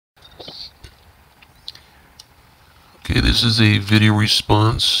Okay, this is a video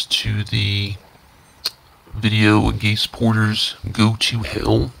response to the video Gay Supporters Go to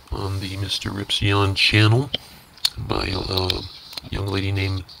Hell on the Mr. Ripsion channel by a young lady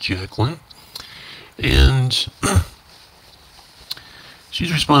named Jacqueline. And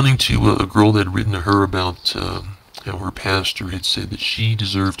she's responding to a girl that had written to her about how her pastor had said that she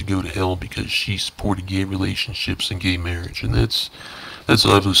deserved to go to hell because she supported gay relationships and gay marriage. And that's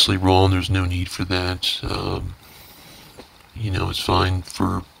obviously wrong. There's no need for that. It's fine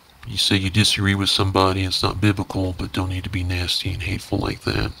for you say you disagree with somebody, it's not biblical, but don't need to be nasty and hateful like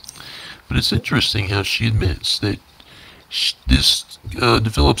that. But it's interesting how she admits that this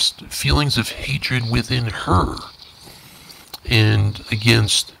develops feelings of hatred within her and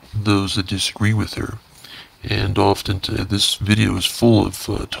against those that disagree with her. And often this video is full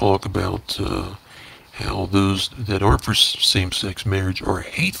of talk about how those that aren't for same-sex marriage are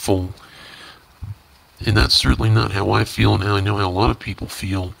hateful. And that's certainly not how I feel, and how I know how a lot of people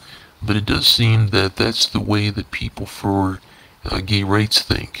feel. But it does seem that that's the way that people for gay rights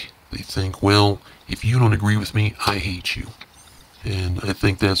think. They think, well, if you don't agree with me, I hate you. And I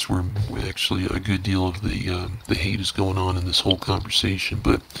think that's where actually a good deal of the hate is going on in this whole conversation.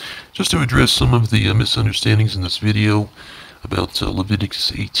 But just to address some of the misunderstandings in this video about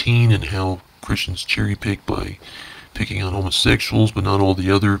Leviticus 18 and how Christians cherry pick by picking on homosexuals, but not all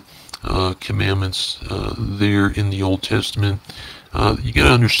the other commandments there in the Old Testament. You got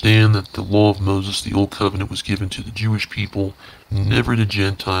to understand that the law of Moses, the Old Covenant, was given to the Jewish people, never to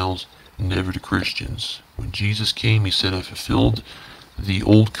Gentiles, never to Christians. When Jesus came, he said, I fulfilled the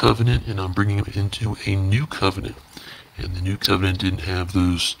Old Covenant and I'm bringing it into a new covenant. And the new covenant didn't have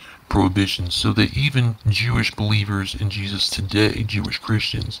those prohibitions, so that even Jewish believers in Jesus today, Jewish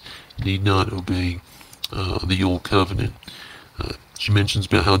Christians, need not obey the Old Covenant. She mentions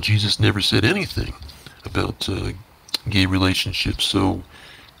about how Jesus never said anything about gay relationships, so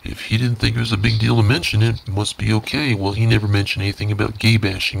if he didn't think it was a big deal to mention it, it must be okay. Well, he never mentioned anything about gay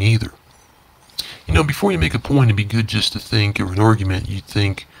bashing either. Before you make a point, it'd be good just to think, or an argument, you'd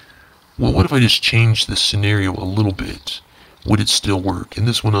think, well, what if I just changed this scenario a little bit? Would it still work? And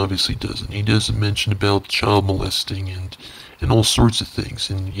this one obviously doesn't. He doesn't mention about child molesting and all sorts of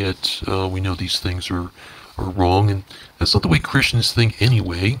things, and yet we know these things are wrong, and that's not the way Christians think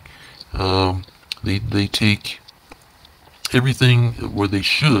anyway. They take everything, or they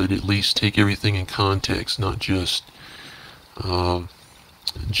should at least take everything in context, not just the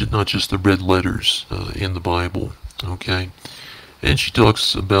red letters in the Bible. Okay, and she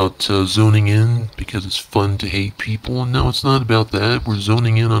talks about zoning in because it's fun to hate people. And no, it's not about that. We're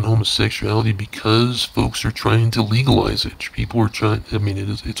zoning in on homosexuality because folks are trying to legalize it. People are trying,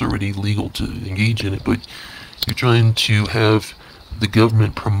 it's already legal to engage in it, but you're trying to have the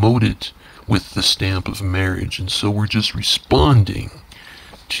government promote it with the stamp of marriage. And so we're just responding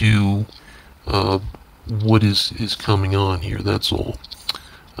to what is coming on here. That's all.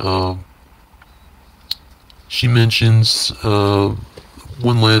 She mentions one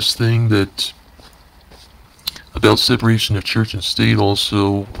last thing that about separation of church and state,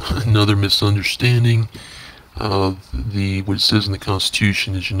 also another misunderstanding. What it says in the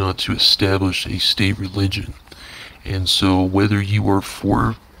Constitution is you're not to establish a state religion. And so whether you are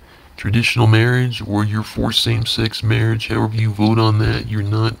for traditional marriage or you're for same-sex marriage, however you vote on that, you're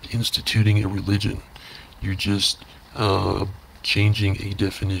not instituting a religion. You're just changing a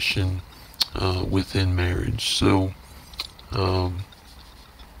definition within marriage. So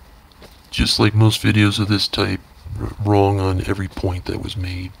just like most videos of this type, wrong on every point that was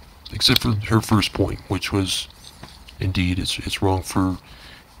made, except for her first point, which was indeed it's wrong for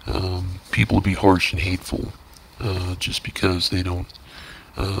people to be harsh and hateful just because they don't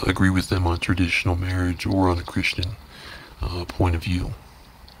agree with them on traditional marriage or on a Christian point of view.